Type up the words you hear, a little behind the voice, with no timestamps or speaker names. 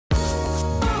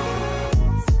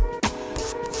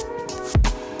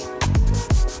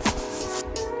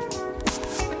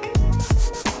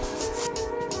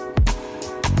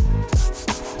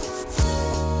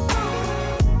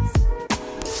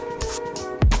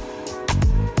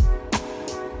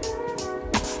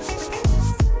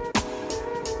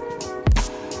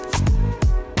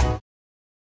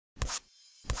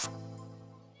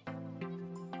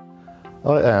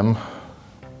I am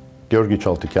Georgi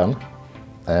Chaltikyan,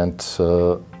 and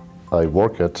I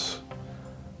work at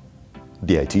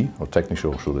DIT, or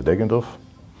Technische Hochschule Deggendorf,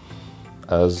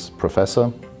 as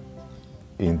professor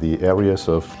in the areas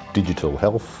of digital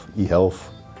health,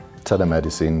 e-health,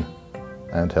 telemedicine,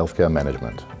 and healthcare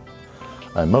management.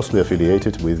 I'm mostly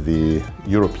affiliated with the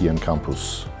European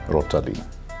Campus Rottal-Inn.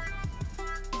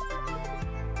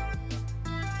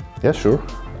 Yeah, sure.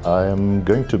 I am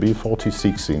going to be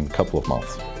 46 in a couple of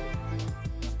months.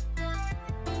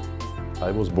 I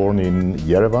was born in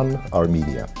Yerevan,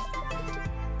 Armenia.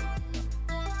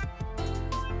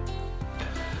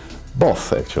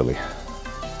 Both, actually.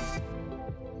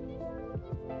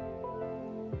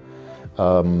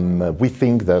 We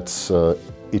think that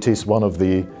it is one of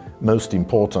the most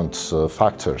important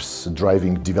factors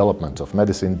driving development of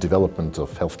medicine, development of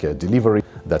healthcare delivery,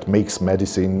 that makes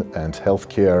medicine and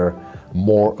healthcare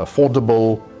more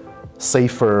affordable,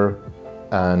 safer,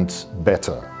 and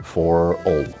better for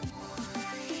all.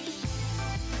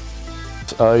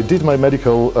 I did my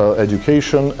medical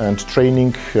education and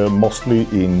training mostly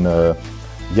in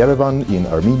Yerevan, in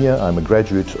Armenia. I'm a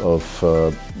graduate of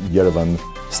Yerevan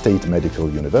State Medical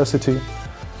University.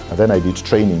 And then I did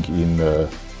training in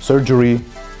surgery.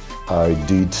 I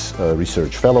did a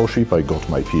research fellowship. I got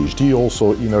my PhD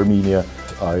also in Armenia.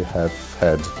 I have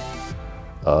had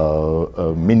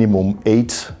a minimum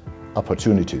 8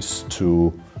 opportunities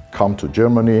to come to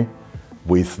Germany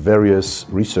with various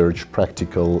research,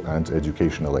 practical and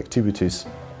educational activities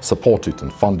supported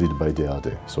and funded by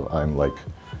THD. So I'm like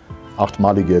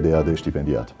 8-malige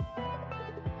THD-Stipendiat.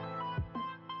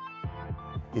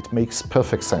 It makes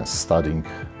perfect sense studying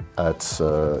at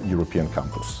European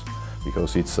campus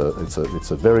because it's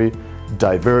a very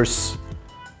diverse,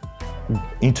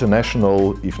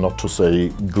 international, if not to say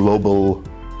global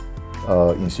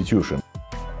institution.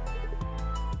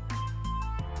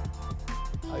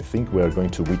 I think we are going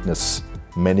to witness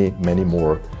many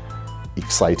more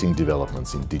exciting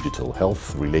developments in digital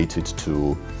health related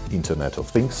to Internet of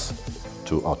Things,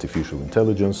 to artificial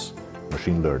intelligence,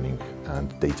 machine learning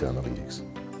and data analytics.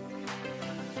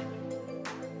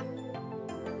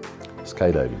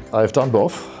 Skydiving. I've done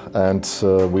both, and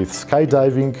with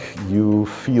skydiving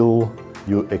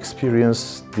you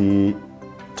experience the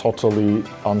totally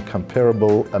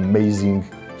uncomparable, amazing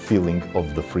feeling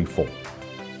of the free fall.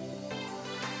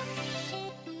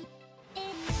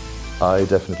 I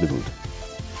definitely would.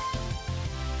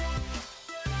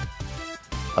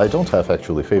 I don't have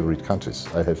actually favorite countries.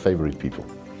 I have favorite people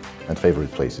and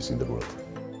favorite places in the world.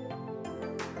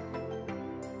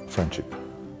 Friendship.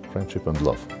 Friendship and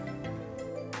love.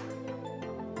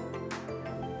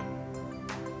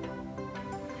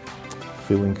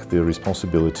 Feeling the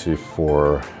responsibility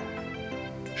for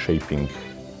shaping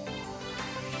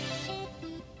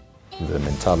the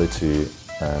mentality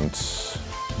and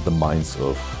the minds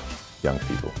of young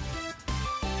people.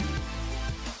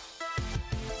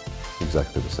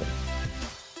 Exactly the same.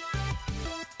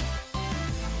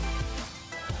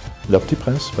 Le Petit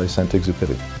Prince by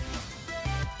Saint-Exupéry.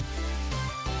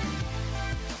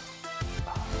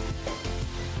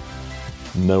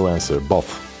 No answer,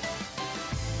 both.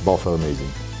 Both are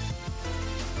amazing.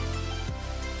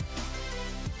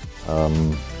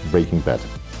 Breaking Bad.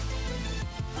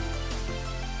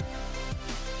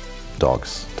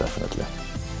 Dogs, definitely.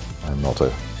 I'm not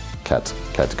a cat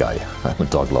guy. I'm a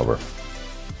dog lover.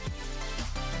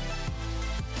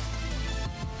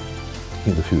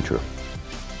 In the future,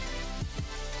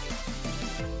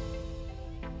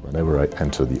 whenever I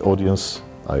enter the audience,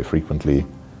 I frequently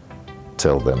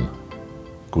tell them,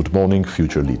 "Good morning,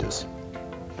 future leaders."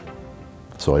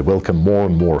 So I welcome more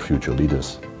and more future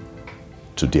leaders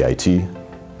to DIT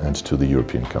and to the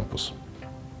European campus.